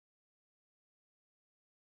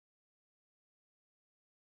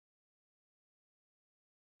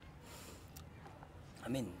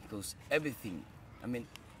because everything,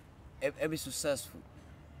 every successful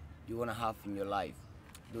you want to have in your life,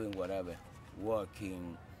 doing whatever,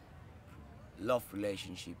 working, love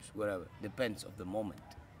relationships, whatever, depends of the moment.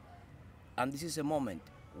 And this is a moment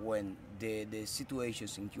when the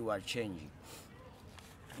situations in Cuba are changing.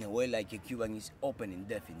 In a way like a Cuban is opening,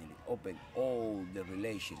 definitely, open all the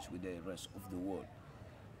relations with the rest of the world.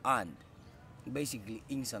 And basically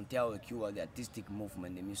in Santiago, Cuba, the artistic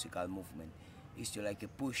movement, the musical movement, is to like a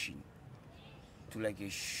pushing, to like a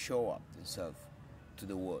show up themselves to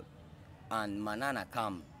the world. And Manana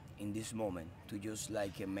come in this moment to just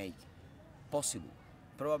like a make possible.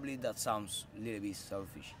 Probably that sounds a little bit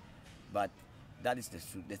selfish, but that is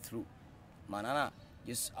the truth. Manana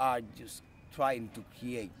just are just trying to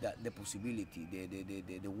create that the possibility,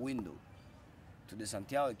 the window to the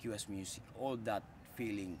Santiago Cuba's music, all that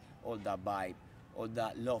feeling, all that vibe, all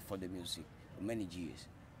that love for the music for many years,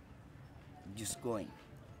 just going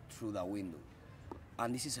through that window.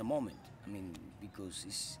 And this is a moment, because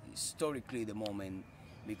it's historically the moment,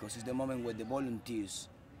 because it's the moment where the volunteers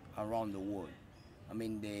around the world,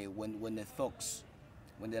 when the thoughts,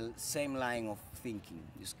 when the same line of thinking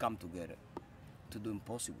just come together to do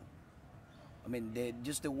impossible.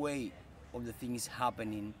 Just the way of the thing is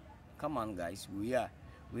happening. Come on, guys, we're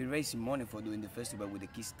raising money for doing the festival with the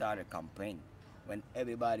Kickstarter campaign when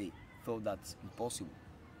everybody thought that's impossible.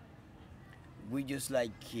 We just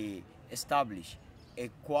like establish a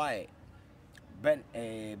quiet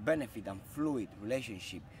benefit and fluid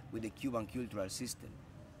relationship with the Cuban cultural system,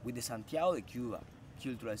 with the Santiago de Cuba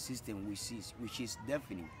cultural system, which is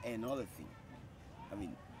definitely another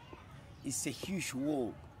thing. It's a huge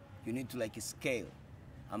wall you need to like scale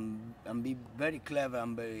and be very clever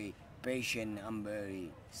and very patient and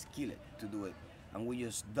very skilled to do it. And we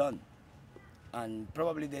just done. And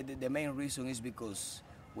probably the main reason is because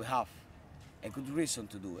we have a good reason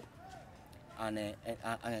to do it and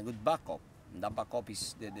a good backup. And that backup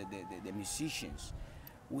is the musicians,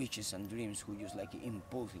 wishes and dreams who just like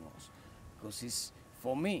imposing us. Because it's,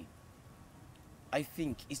 for me, I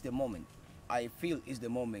think it's the moment. I feel it's the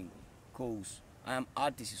moment because I am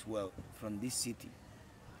artist as well from this city.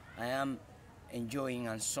 I am enjoying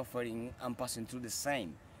and suffering and passing through the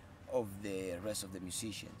same of the rest of the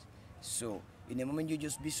musicians. So in the moment you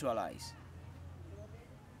just visualize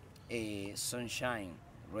a sunshine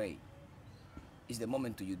ray, it's the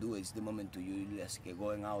moment to you do it. It's the moment to you just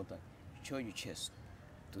going out and show your chest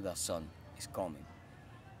to the sun. It's coming.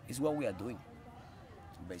 It's what we are doing.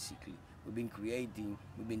 Basically, we've been creating,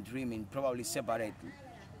 we've been dreaming, probably separately,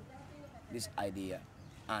 this idea,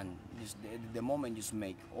 and just the moment just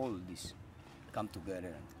make all this come together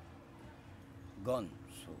and gone.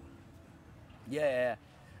 So yeah,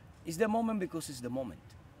 it's the moment because it's the moment.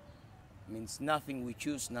 It's nothing we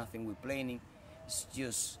choose, nothing we're planning. It's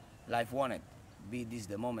just life wanted. Be this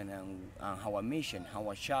the moment, and our mission,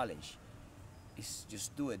 our challenge is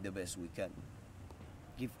just do it the best we can.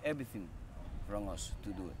 Give everything from us to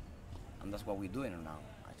do it. And that's what we're doing now.